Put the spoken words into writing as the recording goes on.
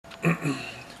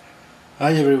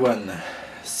Hi everyone,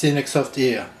 Cinexsoft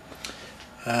here.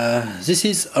 This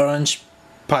is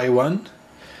RetrOrangePi 1,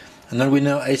 an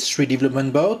Arduino H3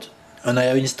 development board, and I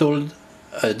have installed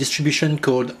a distribution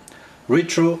called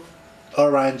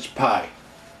RetrOrangePi.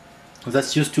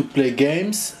 That's used to play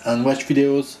games and watch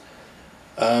videos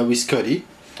with Cody.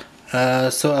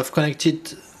 So I've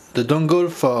connected the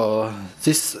dongle for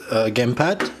this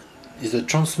gamepad. Is a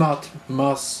Transmart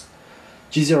Mouse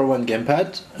G01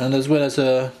 gamepad, and as well as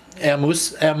a air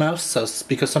mouse,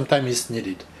 because sometimes it's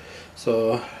needed.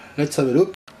 So let's have a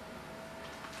look.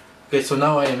 Okay, so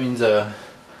now I am in the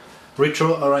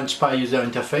RetrOrangePi user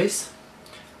interface,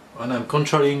 and I'm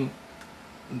controlling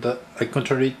I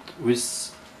control it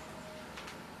with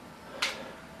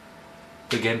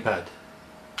the gamepad.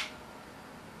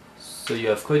 So you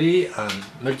have Kodi and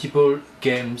multiple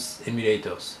games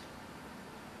emulators.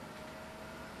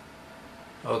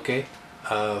 Okay.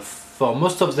 For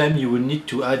most of them you will need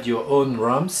to add your own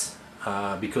ROMs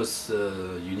because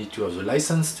you need to have the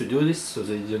license to do this, so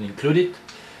they didn't include it.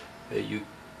 You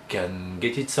can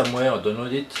get it somewhere or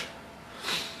download it.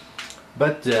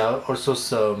 But there are also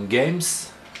some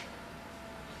games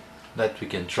that we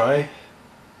can try.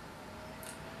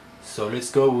 So let's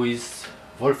go with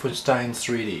Wolfenstein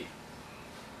 3D.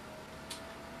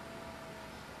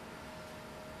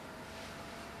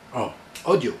 Oh,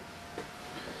 audio.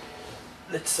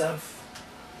 Let's have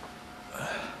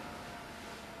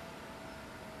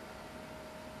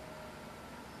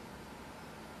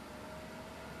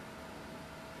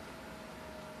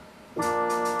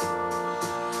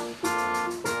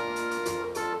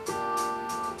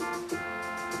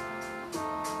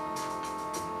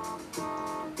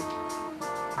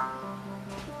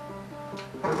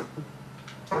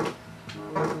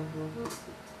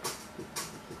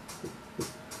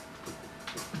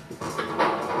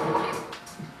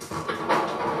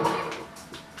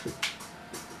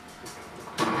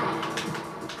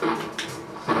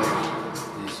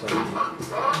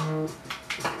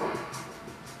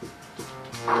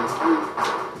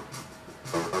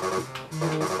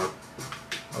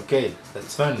okay,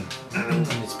 that's fun. And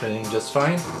it's playing just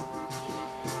fine.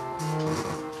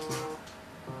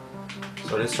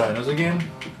 So let's try another game.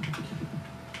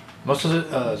 Most of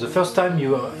the first time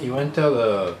you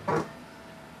enter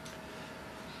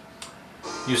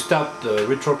you start the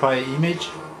RetrOrangePi image,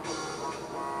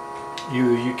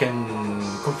 you can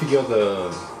configure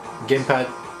the gamepad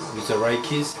with the right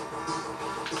keys.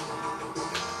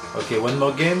 Okay, one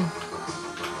more game.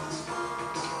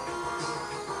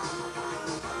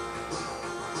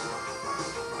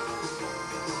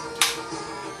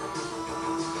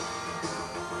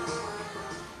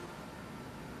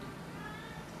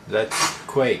 That's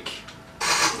Quake.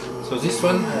 So this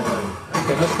one I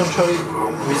cannot control it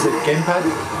with the gamepad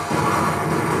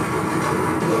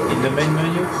in the main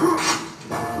menu.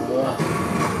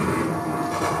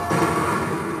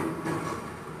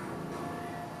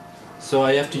 So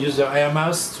I have to use the air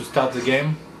mouse to start the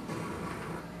game,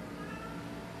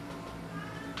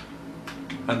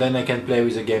 and then I can play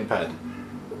with the gamepad.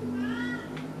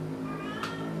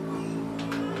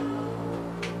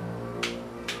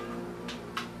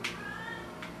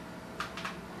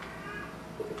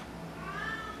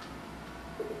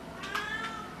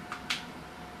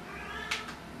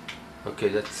 Okay,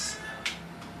 that's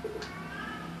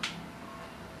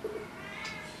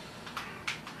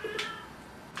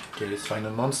okay. Let's find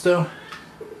a monster.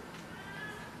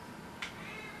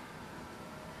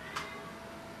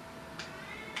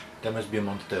 There must be a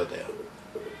monster there.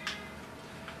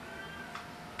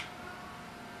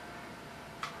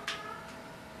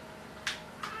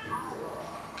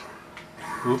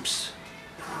 Oops.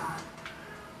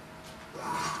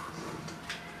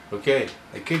 Okay,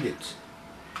 I killed it.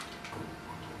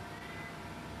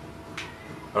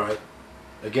 Alright,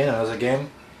 again another game.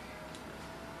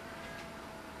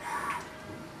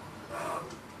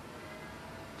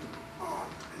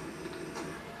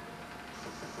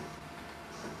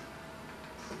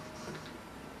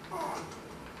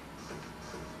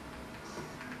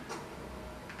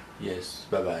 Yes,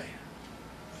 bye bye.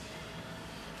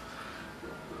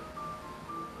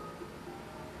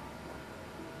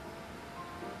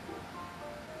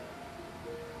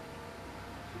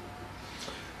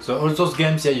 So all those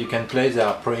games here you can play, they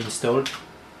are pre-installed.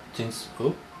 Since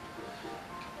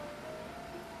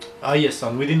yes,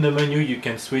 and within the menu you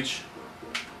can switch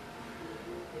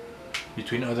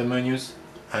between other menus,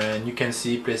 and you can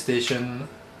see PlayStation,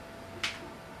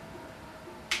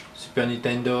 Super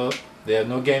Nintendo. There are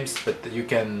no games, but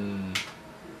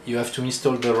you have to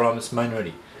install the ROMs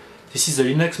manually. This is a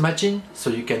Linux machine, so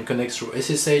you can connect through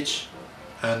SSH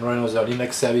and run other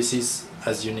Linux services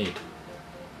as you need.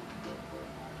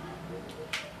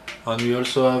 And we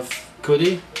also have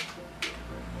Kodi.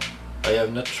 I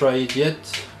have not tried it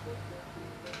yet.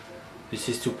 This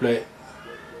is to play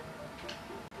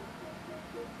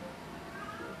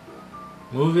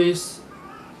movies.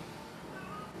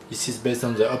 This is based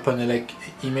on the OpenELEC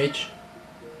image,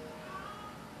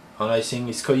 and I think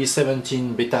it's Kodi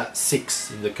 17 beta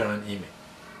 6 in the current image,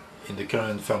 in the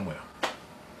current firmware.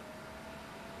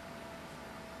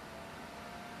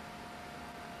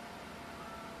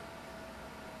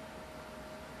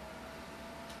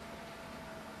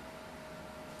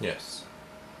 Yes,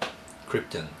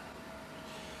 Krypton.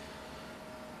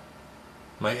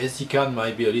 My SD card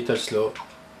might be a little slow.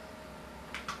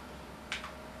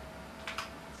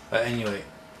 But anyway,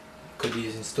 Kodi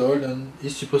is installed and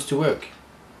it's supposed to work.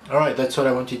 Alright, that's all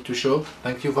I wanted to show.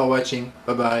 Thank you for watching.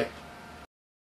 Bye bye.